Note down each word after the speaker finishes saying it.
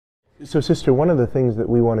So, Sister, one of the things that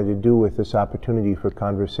we wanted to do with this opportunity for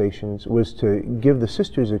conversations was to give the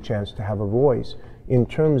sisters a chance to have a voice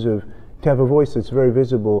that's very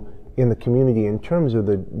visible in the community in terms of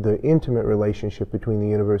the intimate relationship between the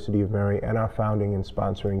University of Mary and our founding and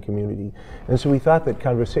sponsoring community. And so we thought that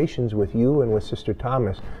conversations with you and with Sister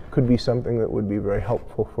Thomas could be something that would be very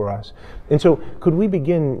helpful for us. And so could we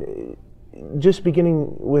begin, just beginning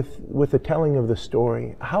with the telling of the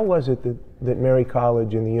story? How was it that Mary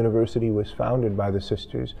College and the university was founded by the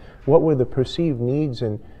sisters? What were the perceived needs,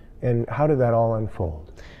 and how did that all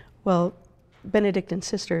unfold? Well, Benedictine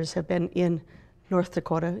sisters have been in North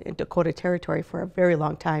Dakota, in Dakota Territory, for a very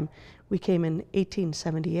long time. We came in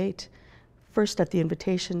 1878, first at the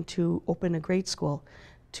invitation to open a grade school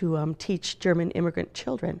to teach German immigrant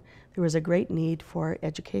children. There was a great need for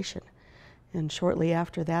education. And shortly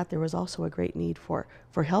after that, there was also a great need for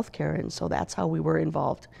healthcare, and so that's how we were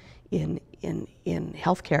involved in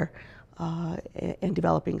healthcare and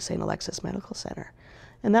developing St. Alexis Medical Center.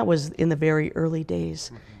 And that was in the very early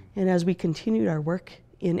days. Mm-hmm. And as we continued our work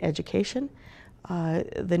in education,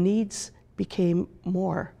 the needs became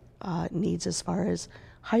more needs as far as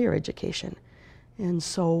higher education. And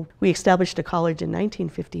so we established a college in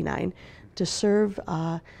 1959 to serve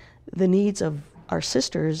the needs of our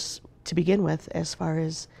sisters to begin with, as far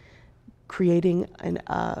as creating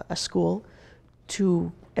a school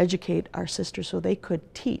to educate our sisters so they could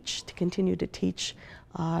continue to teach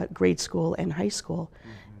grade school and high school.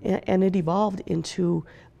 Mm-hmm. And it evolved into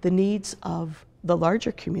the needs of the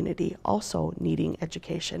larger community also needing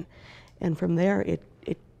education. And from there,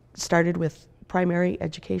 it started with primary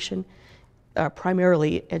education,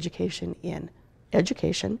 primarily education in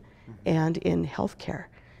education and in healthcare.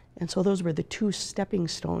 And so those were the two stepping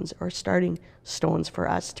stones or starting stones for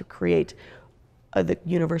us to create the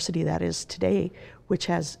university that is today, which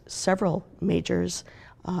has several majors,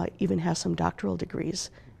 even has some doctoral degrees.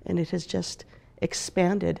 And it has just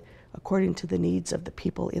expanded according to the needs of the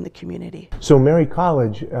people in the community. So Mary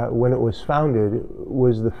College, when it was founded,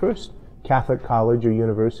 was the first Catholic college or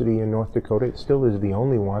university in North Dakota. It still is the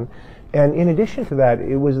only one. And in addition to that,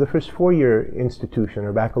 it was the first four-year institution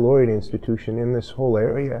or baccalaureate institution in this whole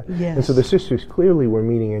area. Yes. And so the sisters clearly were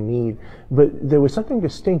meeting a need. But there was something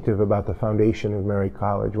distinctive about the foundation of Mary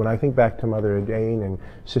College. When I think back to Mother Adane and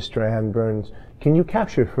Sister Ann Burns, can you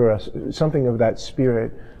capture for us something of that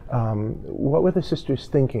spirit? What were the sisters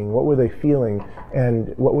thinking? What were they feeling?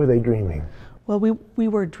 And what were they dreaming? Well, we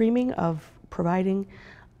were dreaming of providing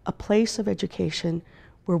a place of education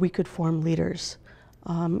where we could form leaders,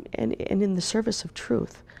 and in the service of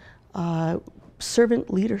truth.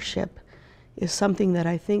 Servant leadership is something that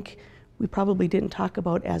I think we probably didn't talk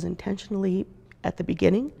about as intentionally at the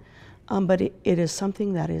beginning, but it is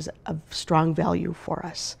something that is of strong value for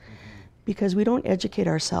us. Mm-hmm. Because we don't educate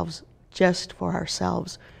ourselves just for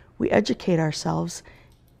ourselves. We educate ourselves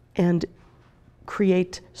and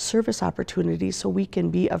create service opportunities so we can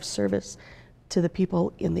be of service to the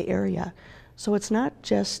people in the area. So it's not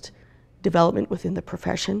just development within the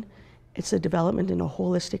profession, it's a development in a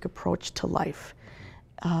holistic approach to life,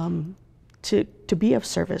 to be of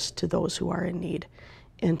service to those who are in need,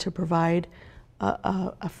 and to provide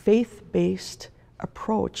a faith-based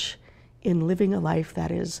approach in living a life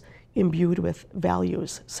that is imbued with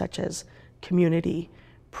values such as community,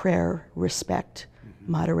 prayer, respect,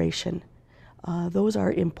 moderation. Those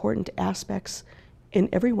are important aspects in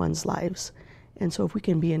everyone's lives. And so if we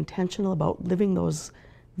can be intentional about living those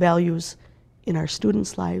values in our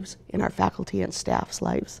students' lives, in our faculty and staff's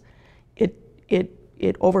lives,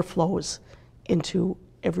 it overflows into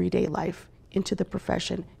everyday life, into the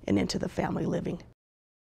profession, and into the family living.